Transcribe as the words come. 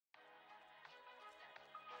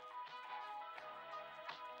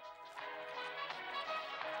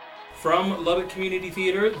From Lubbock Community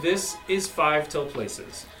Theater, this is Five Till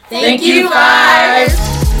Places. Thank you, Five!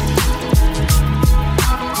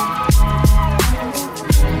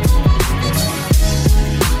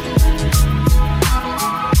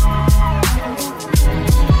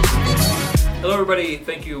 Hello everybody,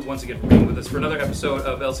 thank you once again for being with us for another episode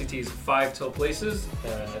of LCT's Five Till Places.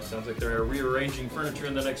 It sounds like they're rearranging furniture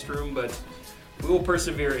in the next room, but we will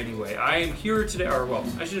persevere anyway. I am here today,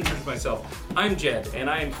 I should introduce myself. I'm Jed, and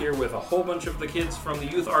I am here with a whole bunch of the kids from the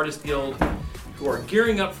Youth Artist Guild who are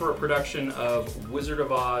gearing up for a production of Wizard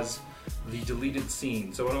of Oz, The Deleted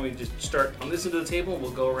Scene. So why don't we just start on this end of the table,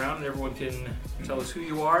 we'll go around and everyone can tell us who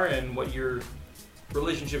you are and what your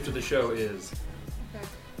relationship to the show is. Okay.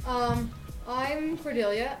 I'm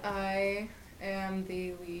Cordelia. I am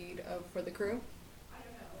the lead for the crew.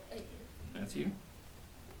 That's you.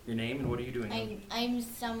 Your name and what are you doing? I'm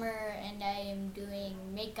Summer and I am doing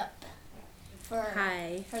makeup for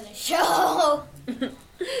the show.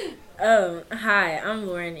 Oh, hi, I'm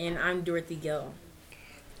Lauren and I'm Dorothy Gill.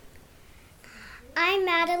 I'm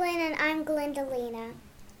Madeline and I'm Glendalina.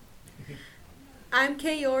 I'm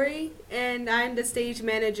Kayori and I'm the stage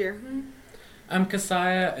manager. I'm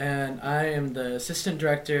Kasaya, and I am the assistant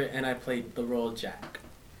director, and I played the role of Jack.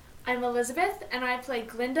 I'm Elizabeth, and I play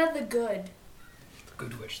Glinda the Good. The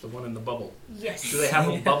Good Witch, the one in the bubble. Yes. Do they have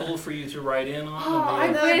a bubble for you to write in on? Oh,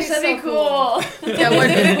 I That'd wish be that'd so be cool. Yeah,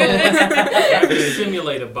 what? We'll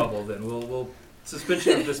simulate a bubble then. We'll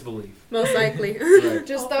suspension of disbelief. Most likely. Right.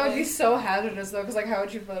 Just that would be so hazardous though, because like how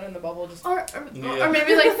would you float in the bubble? Just Or Yeah.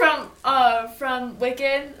 maybe like from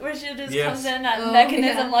Wicked, where she just Yes. comes in that Oh,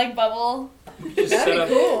 mechanism yeah. like bubble. We could just That'd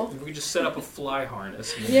be cool. We could just set up a fly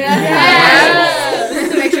harness. And Yeah.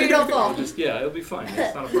 Make sure you don't fall. It'll be fine.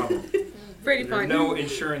 It's not a problem. Pretty There are fun. no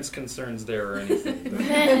insurance concerns there or anything.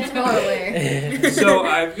 Totally. So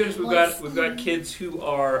we've got kids who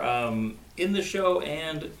are in the show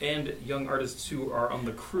and young artists who are on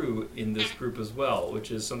the crew in this group as well, which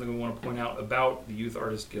is something we want to point out about the Youth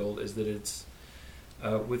Artist Guild is that it's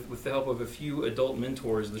with the help of a few adult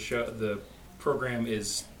mentors, the program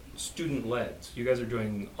is student led. So you guys are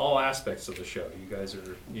doing all aspects of the show. You guys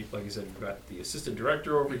are, like I said, you've got the assistant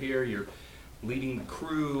director over here. You're leading the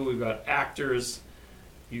crew. We've got actors.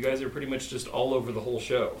 You guys are pretty much just all over the whole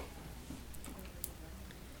show.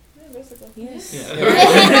 Basically. Yes.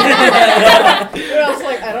 Yeah. What else?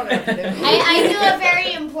 Like I don't know what to do. I do a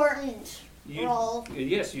very important You- role.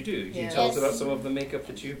 Yes, you do. You can Yeah. tell us Yes. about some of the makeup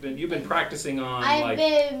that you've been practicing on. I've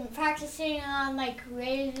been practicing on like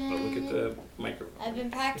Raven. But look at the microphone. I've been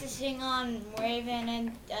practicing on Raven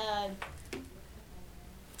and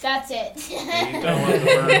that's it. And you've done a lot of the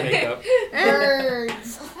bird makeup.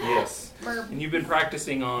 Birds. Yes. Burp. And you've been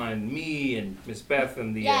practicing on me and Miss Beth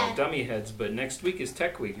and the Yeah. dummy heads. But next week is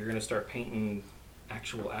Tech Week. You're going to start painting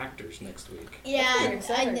actual actors next week. Yeah, Pretty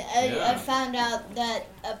exciting. Yeah. I found out that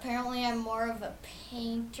apparently I'm more of a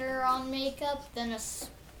painter on makeup than a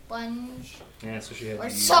sponge. Yeah. So she had Or you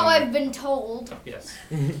so using- I've been told. Yes.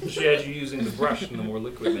 So she had you using the brush and the more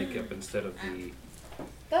liquid makeup instead of the.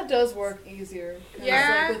 That does work easier. 'Cause,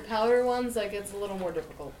 Yeah. Like, with powder ones, like it's a little more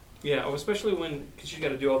difficult. Yeah. Oh, especially because you got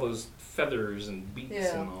to do all those feathers and beats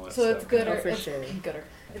Yeah. and all that So stuff. it's gooder. Oh, for it's sure. gooder.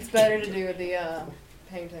 It's better to do the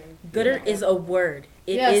painting. Gooder is a word.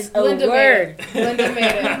 It Yes, is a Glinda made word. it. Glinda made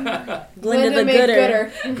it. Glinda the made Gooder.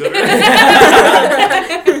 Gooder. Glinda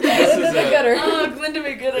is the a- gooder. Oh, Glinda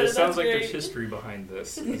the Good. It That's sounds like great. there's history behind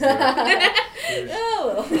this.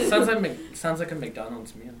 Oh, Sounds like a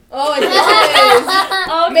McDonald's meal. oh, it is.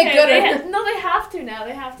 Okay, Make gooder. they have to now.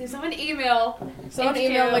 They have to. Someone email. Someone HQ.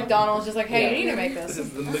 emailed McDonald's just like, hey, you need to make This this.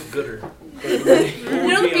 is the McGooder. You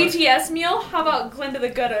know the BTS meal? How about Glinda the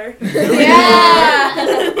Gooder?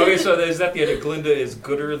 Yeah. Okay, so is that the idea? Glinda is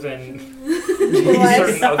gooder than What?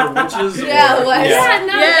 certain other witches? Yeah, or- what? Yeah,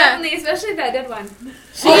 no, Yeah. definitely, especially that dead one.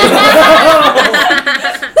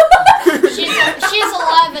 She's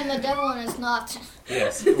alive and the devil one is not.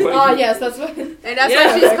 Yes. Oh, yes, that's what. And that's Yeah.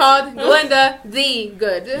 why she's called Glinda the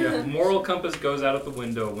Good. Yeah, moral compass goes out of the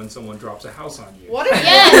window when someone drops a house on you. What if?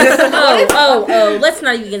 Yes. Oh, let's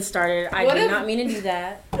not even get started. I What did if- not mean to do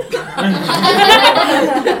that.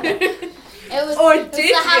 It was, Or it was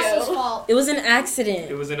did the house's you? fault. It was an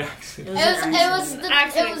accident. It was an accident. It was the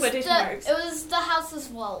Accident, quotation marks. it was the house's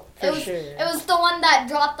fault. For it was sure. it was the one that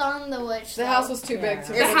dropped on the witch. The house was too big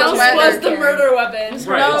to Yeah. The It's house the weather, was the Karen. murder weapon.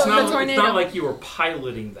 Right, No, it's the not tornado. like you were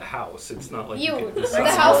piloting the house. It's not like you You- could the decide.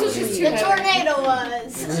 The house was just too The heavy. tornado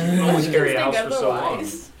was. You can only carry a house Think for so long.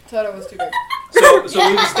 otherwise. Toto was too big. So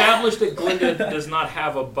we've established that Glinda does not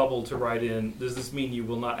have a bubble to ride in. Does this mean you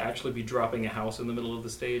will not actually be dropping a house in the middle of the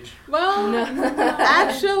stage? Well,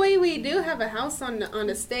 actually, we do have a house on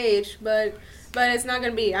the stage, but it's not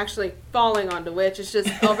going to be actually falling on the witch. It's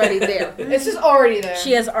just already there. It's just already there.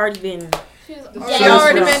 She has already been. She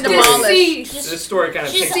already been demolished. This story kind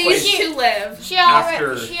of takes Cease place to live. She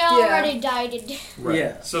after. already died. Right.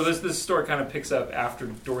 Yeah. So this story kind of picks up after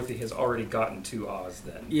Dorothy has already gotten to Oz.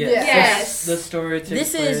 Then. Yes. The story takes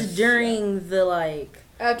This place. is during the like.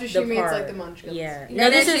 After she the meets part. like the Munchkins. Yeah. And No,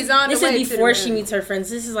 then this she's on the is way to before the she moon. meets her friends.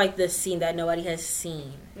 This is like the scene that nobody has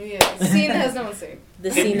seen. Yeah. Scene that has no one seen.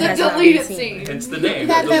 The scene The that has not been deleted seen. scene. Hence the name.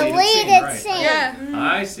 The deleted right. scene. Yeah.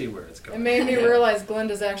 I see where it's It going. made me realize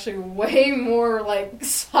Glinda's actually way more like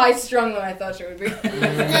high strung than I thought she would be.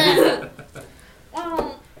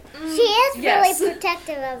 Oh, She is Yes. really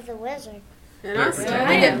protective of the wizard. And Very us. protective.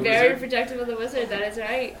 I am very protective of the wizard. That is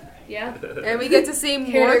right. Yeah. And we get to see Care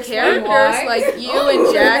to more explain characters why? like you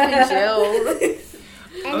and Jack and Jill.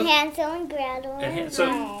 And Hansel and Gretel And and so-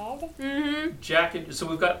 Red. Mm-hmm. Jack and so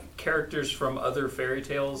we've got characters from other fairy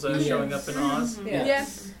tales showing up in Oz. Yeah. Yeah.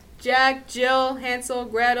 Jack, Jill, Hansel,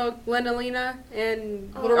 Gretel, Glendolina,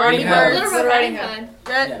 and Oh, Little Riding Riding Hood. Hood. Little Red Riding Hood.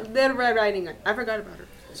 Yeah. Little Red Riding Hood. I forgot about her.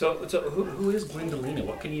 So who is Glendolina?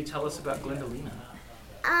 What can you tell us about Glendolina?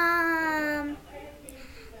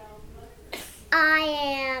 I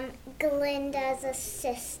am Glinda's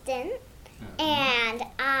assistant, and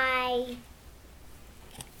I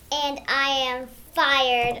am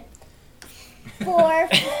fired 3 or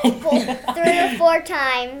 4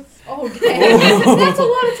 times, Oh, dang. That's a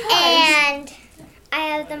lot of time. and I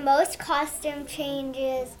have the most costume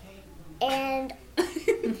changes, and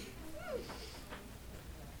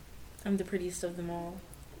I'm the prettiest of them all.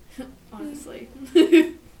 Honestly.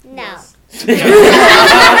 no.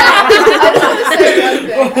 I just want to say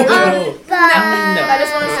one thing. I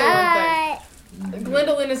just want to say one thing. But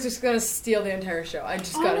Gwendolyn is just gonna steal the entire show. I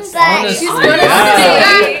just gotta say. Honestly, She's gonna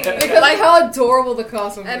yeah. steal because like how adorable the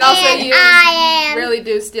costume is. And also, And you I am- really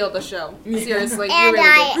do steal the show. Seriously, you and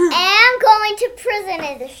really do. I am going to prison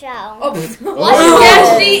in the show. Oh,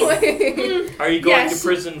 Yes, she. Are you going Yes. to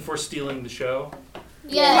prison for stealing the show?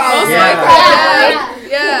 Yes. Yeah.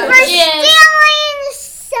 Yeah. For Yes. stealing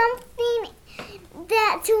something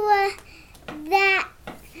that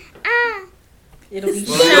It'll be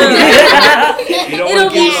Well, shown. You don't It'll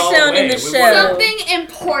want to give be it all shown away. in the We show. want- Something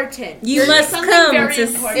important. You must Something come very to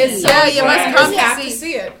important. see. It's so Yeah, you must sad. come You to have see. to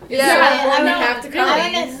see it. It's Yeah. so important. I You know. have to I come.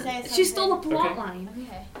 I'm gonna say something. She stole a plot Okay. line.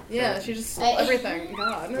 Okay. Yeah, she just stole everything.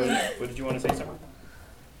 God. What did you want to say, Summer?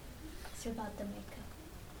 It's about the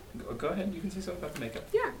makeup. Go ahead. You can say something about the makeup.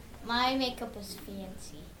 My makeup is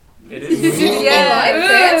fancy. It is. Yeah. I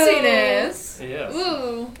like fanciness. Yes.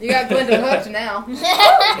 Ooh. You got Glinda hooked now.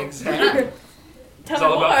 Exactly. It's Tell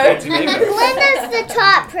all me about more. fancy makeup. Glinda's the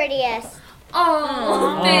top prettiest.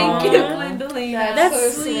 Oh, thank you, Gwendolina. That's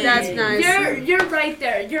so sweet. That's nice. You're right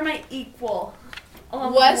there. You're my equal.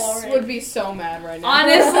 along with Wes Lauren. would be so mad right now.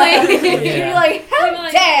 Honestly. She'd be like, She'd be how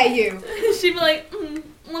like- dare you? She'd be like,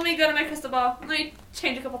 let me go to my crystal ball. Let me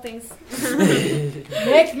change a couple things.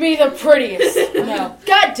 Make me the prettiest. No.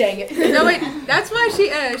 God dang it. No, wait. That's why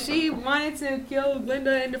she wanted to kill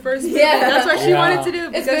Glinda in the first movie. Yeah. That's what she Yeah. wanted to do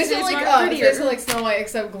It's because basically she's like much it's prettier. basically like Snow White,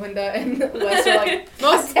 except Glinda and Wes are like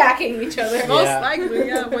attacking each other. Most Yeah. likely,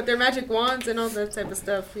 yeah, with their magic wands and all that type of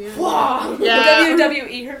stuff. Yeah. Wow. Yeah.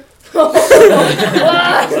 WWE her.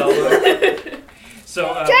 So,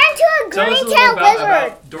 Turn to a tell us a green little tail about, wizard.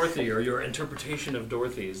 about Dorothy, or your interpretation of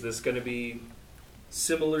Dorothy. Is this going to be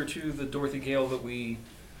similar to the Dorothy Gale that we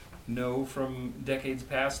know from decades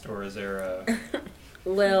past, or is there a...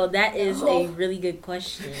 Well, that is a really good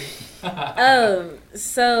question.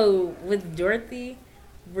 So with Dorothy,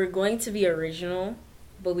 we're going to be original,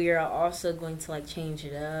 but we are also going to like change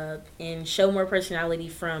it up and show more personality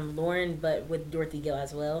from Lauren, but with Dorothy Gale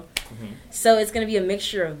as well. Mhm. So it's going to be a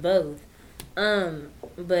mixture of both.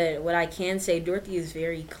 But what I can say, Dorothy is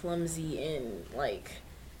very clumsy and like.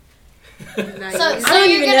 Naive. So I don't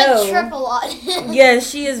you're even gonna know. trip a lot. Yes,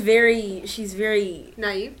 she is very. She's very.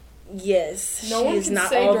 Naive. Yes, No one she's can not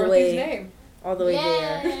say all the Dorothy's way. name. All the way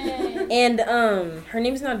there. Yay. And her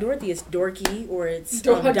name's not Dorothy, it's Dorky, or it's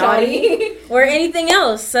Dottie. Dottie, or anything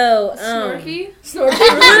else. So Snorky. Snorky.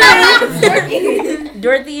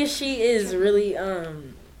 Dorothy, she is really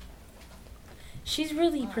she's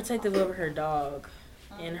really protective over her dog,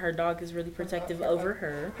 and her dog is really protective over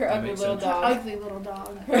her. Her ugly makes little sense. dog. Ugly little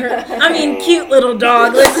dog. I mean, cute little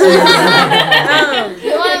dog. Listen.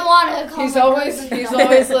 You wouldn't want to call He's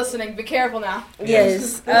always listening. Be careful now.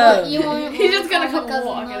 Yes. You won't He's just gonna call come my cousin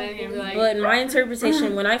walking in Mom. here and be like, But my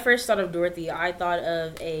interpretation, when I first thought of Dorothy, I thought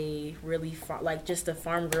of a really like just a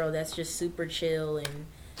farm girl that's just super chill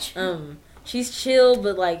and she's chill,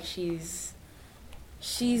 but like she's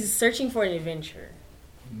searching for an adventure.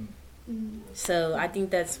 So I think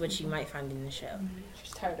that's what you might find in the show.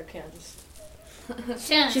 She's tired of Kansas.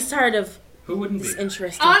 She's tired of Who wouldn't this be?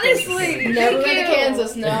 interesting. honestly, Never thank been to you.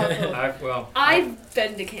 Kansas, no. I've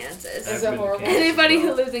been to Kansas. Is it horrible? Anybody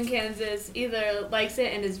who lives in Kansas either likes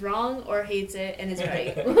it and is wrong, or hates it and is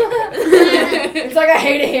right. It's like I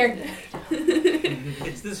hate it here.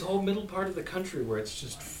 It's this whole middle part of the country where it's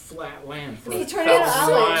just flat land for It's Tornado thousands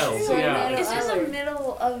of Alley. miles. Tornado Yeah. It's just the Alley.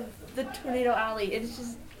 middle of the Tornado Alley. It's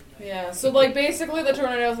just Yeah, so like basically the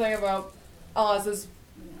tornado thing about Oz is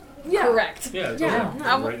correct. Yeah, it's Yeah.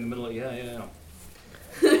 right in the middle of, yeah.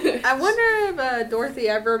 I wonder if Dorothy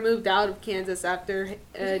ever moved out of Kansas after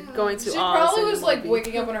going to She Oz. probably and was like maybe-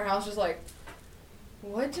 waking up in her house just like,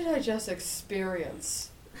 what did I just experience?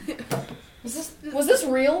 Was this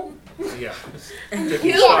real? Yeah.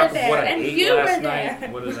 You Stock were of there, what I and ate you last were night. there.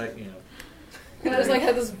 What did I, And I just like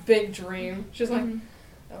had this big dream. She was like,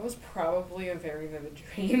 that was probably a very vivid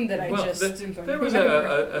dream that I Well, just. there was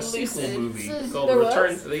a sequel Lucid. movie There called was?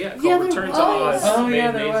 Return. Yeah, Called there Return to was. Oz. Oh, yeah,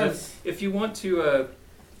 Made- there made was. If you want to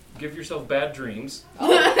give yourself bad dreams, look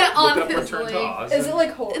up Return to honestly. Oz. Is it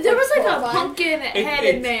like horror? There was like a horrifying?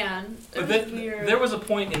 pumpkin-headed It- man. It But was then, weird. there was a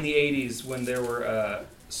point in the 80s when there were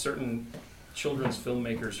certain children's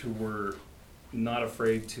filmmakers who were not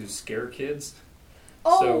afraid to scare kids.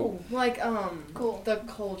 Oh, like Cool. the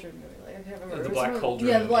Cauldron movie. Like I can't remember. The It was Black really- Cauldron.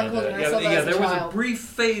 Yeah, the Black and, Cauldron. I yeah, saw that yeah, as there was a child. brief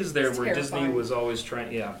phase there It's where Disney terrifying. was always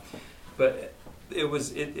trying. Yeah, but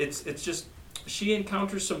it's just she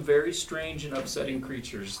encounters some very strange and upsetting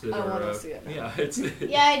creatures that I are. wanna see it now. Yeah, it's.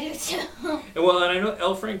 Yeah, I do too. Well, and I know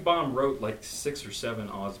L. Frank Baum wrote like 6 or 7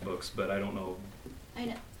 Oz books, but I don't know. I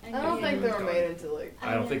know. I don't think they were made into like.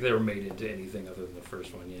 I don't think they were made into anything other than the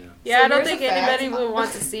first one. Yeah. Yeah, So I don't here's think a fact. anybody would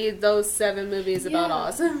want to see those 7 movies about Yeah.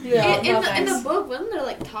 Oz. Yeah, in no the thanks. book, wasn't there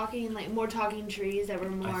like talking, like more talking trees that were I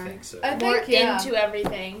more think so. I more think, yeah. into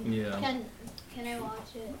everything? Yeah. Can I watch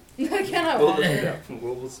it? Can I We'll, watch it? yeah,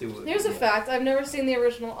 we'll see what. Here's a fact: I've never seen the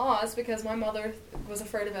original Oz because my mother was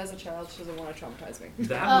afraid of it as a child. She doesn't want to traumatize me.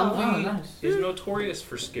 That Oh. movie Oh, nice. is notorious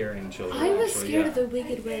for scaring children. I was actually, scared yeah. of the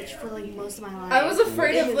Wicked Witch for like most of my life. I was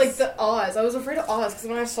afraid It of was- like the Oz. I was afraid of Oz because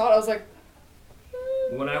when I saw it, I was like,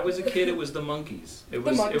 When I was a kid, it was the monkeys. It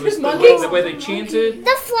was monkeys? it was Monkeys? the way they chanted.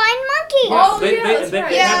 The flying monkey. Yeah, Oh, yeah, that's right.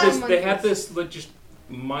 They Yeah, had this. They monkeys. had this like just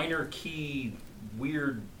minor key,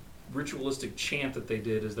 weird, ritualistic chant that they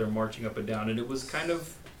did as they're marching up and down, and it was kind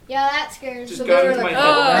of Yeah, that scares just me. got they were into my like, head.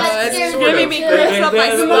 oh, that's it's sort giving of- me They- creeps up my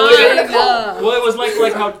they- spine. Well, it was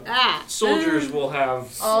like how Ah. soldiers will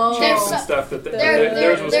have Oh. chants There's and stuff that there-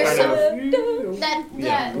 theirs was there's kind some- of. That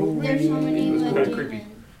Yeah. there's so many. It was like, kinda creepy. demons.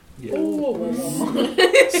 Yeah.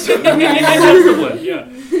 That's the one,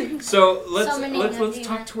 yeah. So let's So many let's of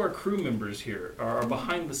talk them. to our crew members here, our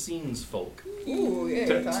behind the scenes folk. "Ooh, yeah, T-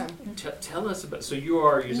 good time." Tell us about. So you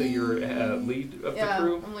say you're lead of Yeah, the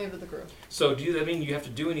crew. I'm lead of the crew. So do that mean you have to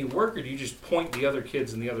do any work, or do you just point the other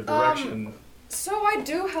kids in the other direction? So I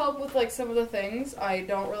do help with like some of the things. I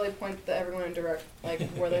don't really point everyone in direct like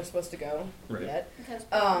where they're supposed to go Right. yet. Because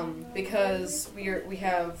Because we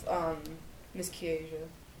have Miss Kiesia.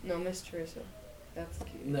 No, Miss Teresa. That's the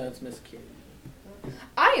key. No, it's Miss Kitty.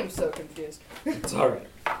 I am so confused. It's all right.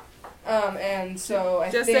 And so I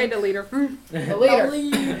Just think say the leader. the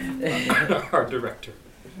leader. Our director.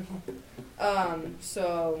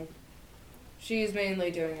 So she's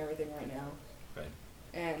mainly doing everything right now. Right.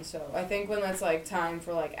 And so I think when that's like time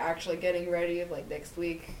for like actually getting ready, like next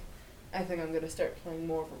week, I think I'm gonna start playing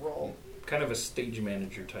more of a role. Kind of a stage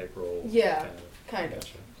manager type role. Yeah, kind of.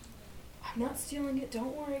 Gotcha. I'm not stealing it.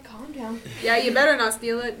 Don't worry. Calm down. Yeah, you better not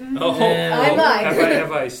steal it. Oh, I lied.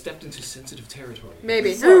 have I stepped into sensitive territory?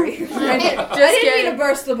 Maybe. Sorry. Just I didn't mean kidding. to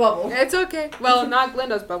burst the bubble. It's okay. Well, not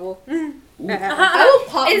Glenda's bubble. I will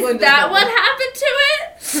pop Is Glinda's that bubble. what happened to it?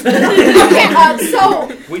 Okay,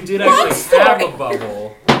 so We did actually have a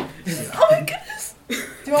bubble. Oh my goodness! do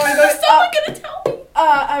you want to go? Is someone gonna tell me?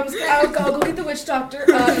 I'll go get the witch doctor.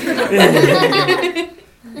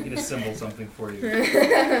 We can assemble something for you.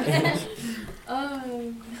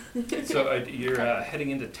 Oh. So you're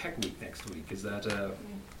heading into Tech Week next week. Is that?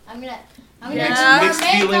 I'm gonna Mixed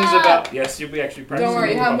feelings about. Yes, you'll be actually practicing. Don't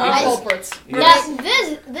worry, you have more I- culprits.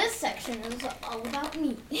 This section is all about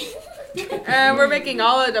me. And we're making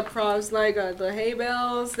all of the props, like the hay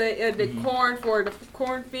bales, the corn for the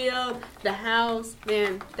cornfield, the house.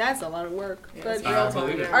 Man, that's a lot of work. Yeah, But it's real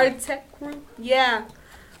believe time. it. our tech group, yeah,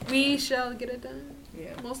 we shall get it done. Yeah.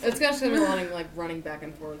 Most It's just gonna be like running back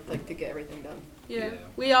and forth, like to get everything done. Yeah. Yeah.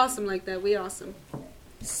 We awesome like that. We awesome.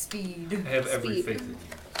 Speed. I have every Speed. faith in you.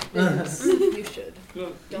 You should.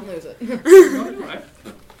 Well, Don't lose it.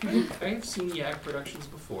 I have seen Yak Productions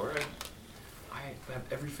before. I have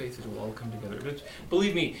every faith it will all come together. But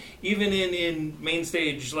believe me, even in main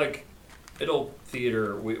stage, like adult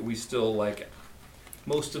theater, we still like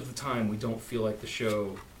most of the time we don't feel like the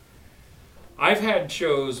show. I've had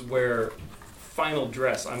shows where final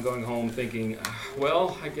dress, I'm going home thinking,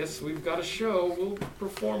 well, I guess we've got a show. We'll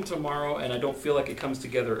perform tomorrow, and I don't feel like it comes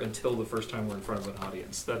together until the first time we're in front of an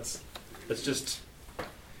audience. That's just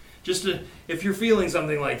if you're feeling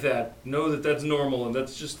something like that, know that that's normal and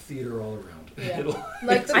that's just theater all around. Yeah. It'll,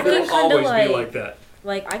 Like the I can it'll kinda always like- be like that.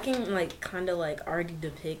 Like I can kind of already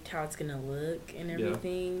depict how it's gonna look and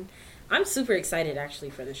everything. I'm super excited actually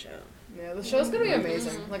for the show. Yeah, the show's gonna be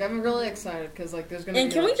amazing. Like I'm really excited because there's gonna. And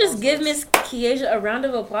be, can we like, just all give sorts- Miss Kiesia a round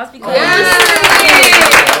of applause because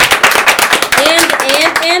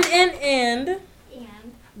and And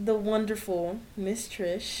the wonderful Miss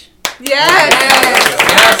Trish Yes.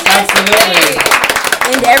 Yes, absolutely.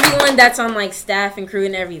 and everyone that's on staff and crew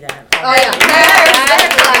and everything. Oh yeah.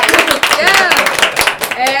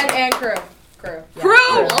 Yeah. And crew. Crew.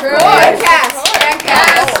 And cast. And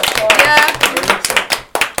cast. Yeah.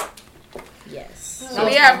 Yes. So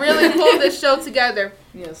yeah, really pull this show together.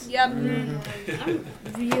 Yes. Yep. I'm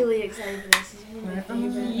really excited for this. This is one of my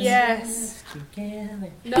favorites. Yes.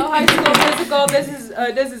 No High School Musical. This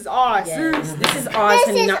is Oz. Yes. This is Oz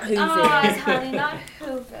and not Oz, Whoville. honey, not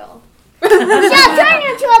Whoville. Shall turn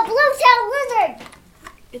into a blue-tailed lizard.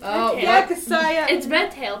 It's Oh, red-tailed. Yeah, Kasaya. It's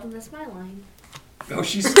red-tailed, and that's my line. Oh,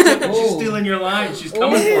 she's stealing your line. She's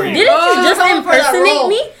coming for you. Didn't you just coming for that impersonate role.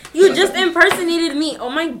 me? You just impersonated me. Oh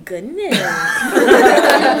my goodness.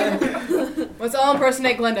 Let's all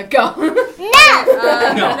impersonate Glenda. Go. No!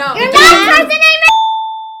 No. No. You're not impersonating me!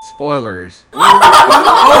 Spoilers. Don't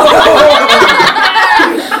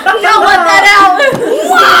let that out.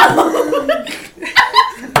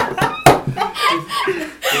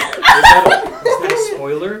 Is that a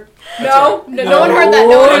spoiler? No one heard that. No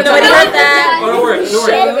one heard Nobody that. heard that. Oh, don't worry. Don't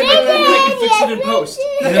worry. I can fix it in post.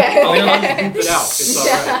 Okay. I'll just beep it out. It's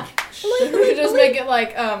alright. We just make it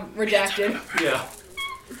redacted. Yeah.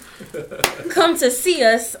 Come to see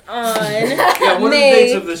us on Yeah, what are the May.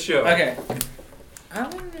 dates of this show? Okay.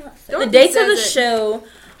 The dates of the show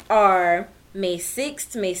are May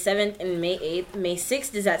 6th, May 7th, and May 8th. May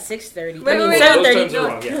 6th is at 6:30. Wait, I mean wait, Those 7:30. times are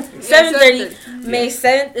wrong, yeah. 7:30. May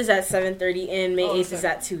 7th is at 7:30, and May Oh, 8th is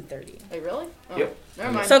sorry. at 2:30. Wait, really? Oh. Yep.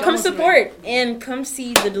 Never mind. So Don't come listen to me. support and come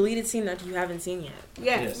see the deleted scene that you haven't seen yet.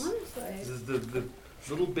 Yes. This is the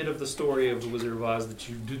little bit of the story of the Wizard of Oz that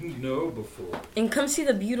you didn't know before. And come see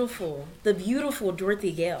the beautiful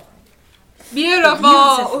Dorothy Gale.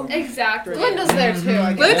 Beautiful. Exactly. Glenda's there too.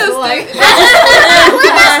 I guess. Glenda's Like,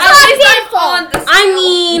 I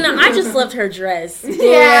mean, I just loved her dress.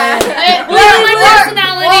 yeah. My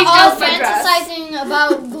personality We're all just my dress. fantasizing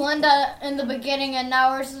about Glenda in the beginning, and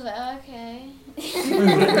now we're just okay. Yeah,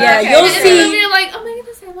 Okay. you'll And then see. you're like, oh my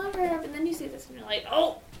goodness, I love her. And then you see this and you're like,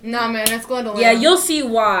 oh, Nah, man, that's Glenda. Yeah, you'll see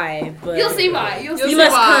why. But you'll see why. You'll You'll see You see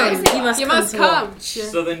must why. come. You must You come. must to come. watch.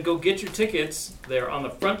 So then go get your tickets. They're on the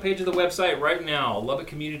front page of the website right now,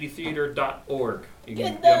 LubbockCommunityTheater.org. You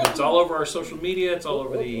can, it's all over our social media. It's all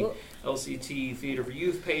over the LCT Theater for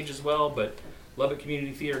Youth page as well, but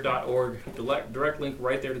LubbockCommunityTheater.org, direct link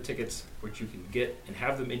right there to tickets, which you can get and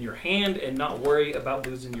have them in your hand and not worry about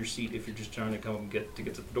losing your seat if you're just trying to come and get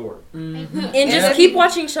tickets at the door. And just keep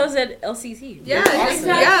watching shows at LCT. Yeah, Exactly.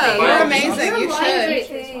 yeah. You're amazing. You Your should.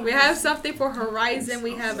 should. We have something for Horizon.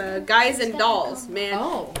 We have Guys and Dolls, man.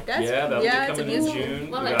 Oh. That's, Yeah, that'll it's be a coming in musical.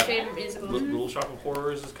 June. One We of my got favorite musicals. Little Shop of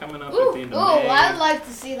Horrors is coming up Ooh, at the end of Oh, May. I'd like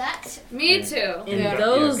to see that. Me too. And Yeah.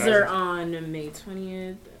 those Yeah, guys. are on May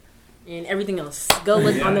 20th. And everything else. Go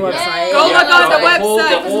look on the Yeah. website. Go look on the whole-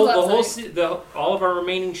 website. all of our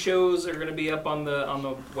remaining shows are going to be up on the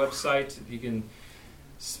website. You can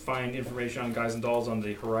find information on Guys and Dolls on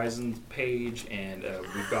the Horizons page, and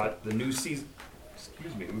we've got the new season.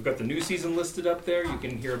 Excuse me. We've got the new season listed up there. You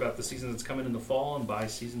can hear about the season that's coming in the fall and buy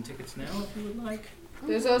season tickets now if you would like.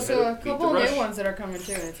 There's also a Beat the couple rush. new ones that are coming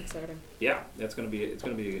too, and it's exciting. Yeah, it's gonna be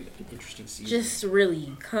an interesting season. Just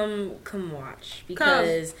really come watch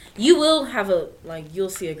because you will have you'll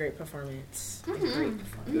see a great performance. A great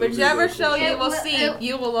performance. Whichever show you It will will- see, it-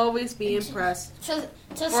 you will always be impressed To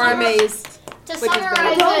or amazed. To Which is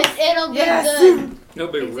summarize better. it, it'll be Yes. good.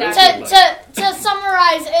 Nobody Exactly. To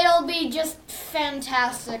summarize, it'll be just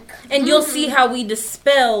fantastic. And you'll see how we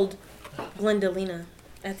dispelled Glendalina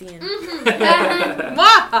at the end. So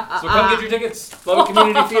come get your tickets.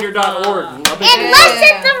 LubbockCommunityTheater.org. Unless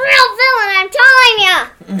it's the real villain, I'm telling ya.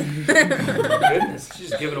 Goodness,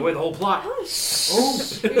 she's giving away the whole plot.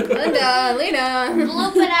 Linda, Lena.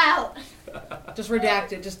 Bloop it out. Just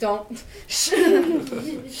redact it. Just don't.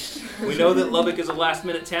 We know that Lubbock is a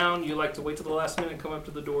last-minute town. You like to wait till the last minute, come up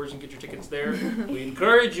to the doors and get your tickets there. We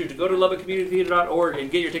encourage you to go to LubbockCommunityTheater.org and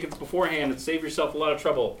get your tickets beforehand and save yourself a lot of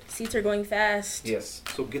trouble. Seats are going fast. Yes,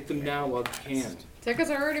 so get them now while you can. Tickets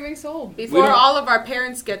are already being sold. Before don't- all of our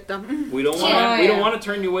parents get them. We don't want Yeah. we don't want to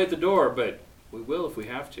turn you away at the door, but we will if we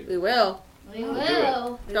have to. We will. We We'll do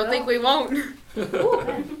will. Don't think we won't.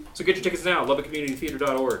 So get your tickets now,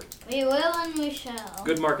 LubbockCommunityTheater.org. We will and we shall.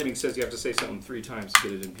 Good marketing says you have to say something 3 times to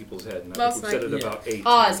get it in people's head, and I Most think we've said it likely. about 8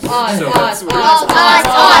 Oz, times. Oz, So Oz, that's Oz, where- Oz,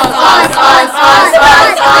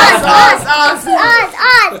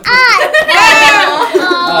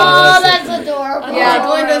 Oh, that's adorable. Yeah,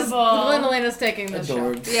 Glenda's Adorable. Lena's taking the show.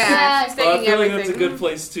 Adored. Yeah, she's Well, I'm taking feeling everything. that's a good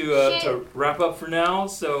place to wrap up for now.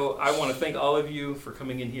 So I want to thank all of you for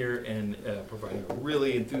coming in here and providing a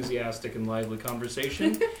really enthusiastic and lively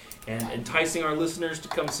conversation and enticing our listeners to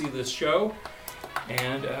come see this show.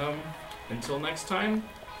 And until next time,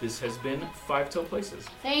 this has been Five Till Places.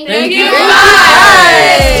 Thank Thank you. you.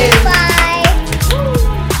 Bye.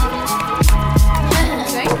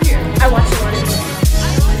 Thank you. I watched a lot of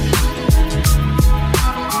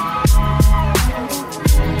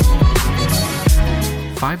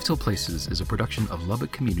Five Till Places is a production of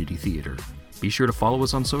Lubbock Community Theater. Be sure to follow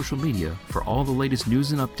us on social media for all the latest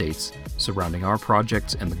news and updates surrounding our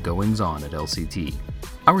projects and the goings-on at LCT.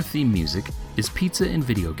 Our theme music is Pizza and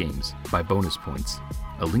Video Games by Bonus Points.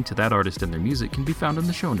 A link to that artist and their music can be found in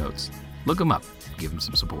the show notes. Look them up, give them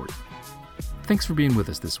some support. Thanks for being with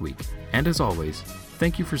us this week, and as always,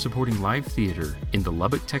 thank you for supporting live theater in the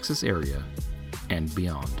Lubbock, Texas area and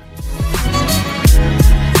beyond.